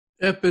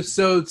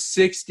Episode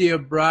 60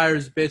 of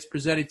Briar's Bits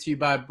presented to you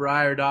by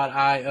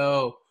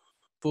Briar.io.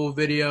 Full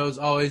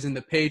videos always in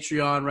the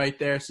Patreon right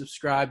there.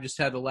 Subscribe. Just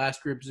had the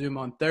last group Zoom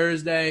on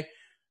Thursday.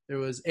 There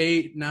was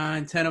 8,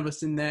 9, 10 of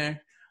us in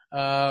there.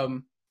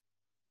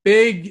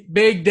 Big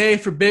day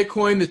for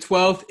Bitcoin, the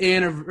 12th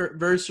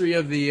anniversary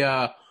of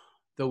the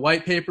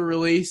white paper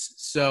release.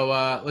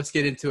 So let's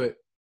get into it.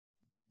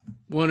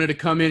 Wanted to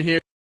come in here,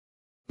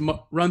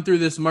 run through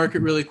this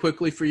market really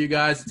quickly for you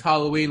guys. It's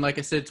Halloween, like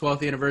I said,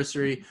 12th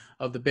anniversary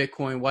of the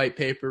Bitcoin white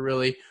paper,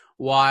 really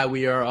why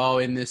we are all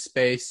in this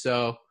space.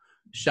 So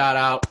shout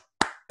out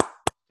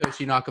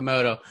Toshi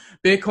Nakamoto.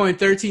 Bitcoin,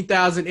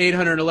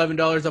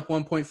 $13,811, up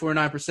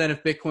 1.49%.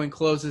 If Bitcoin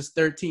closes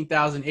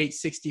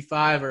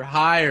 13,865 or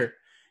higher,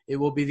 it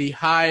will be the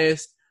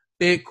highest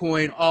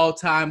Bitcoin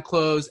all-time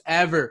close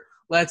ever.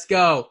 Let's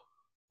go.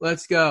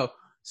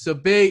 So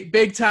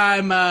big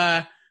time,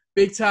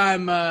 epic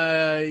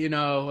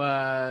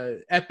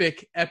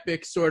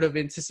sort of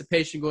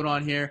anticipation going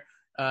on here.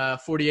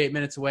 48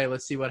 minutes away.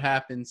 Let's see what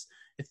happens.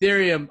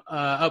 Ethereum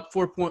up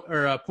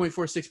 0.46%,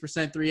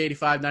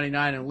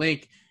 385.99, and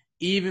Link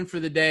even for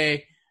the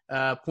day,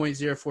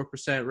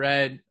 0.04%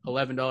 red,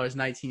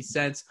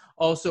 $11.19.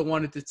 Also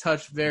wanted to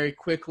touch very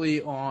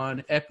quickly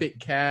on Epic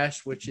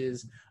Cash, which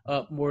is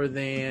up more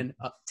than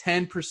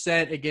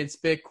 10%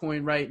 against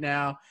Bitcoin right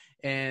now,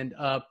 and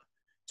up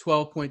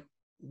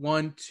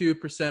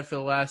 12.12% for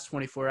the last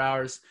 24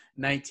 hours,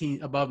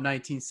 above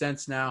 19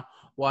 cents now.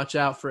 Watch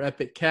out for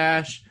Epic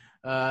Cash.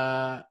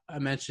 I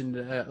mentioned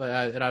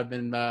that I've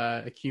been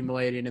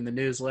accumulating in the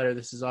newsletter.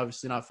 This is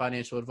obviously not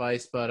financial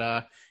advice,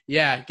 but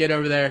yeah, get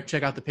over there,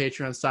 check out the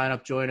Patreon, sign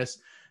up, join us.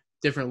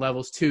 Different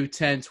levels, 2,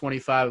 10,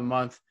 25 a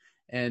month.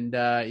 And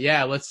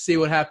yeah, let's see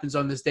what happens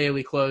on this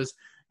daily close.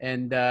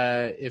 And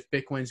if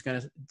Bitcoin's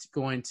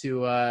going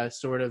to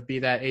sort of be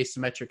that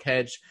asymmetric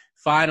hedge,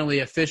 finally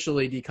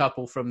officially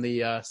decouple from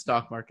the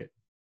stock market.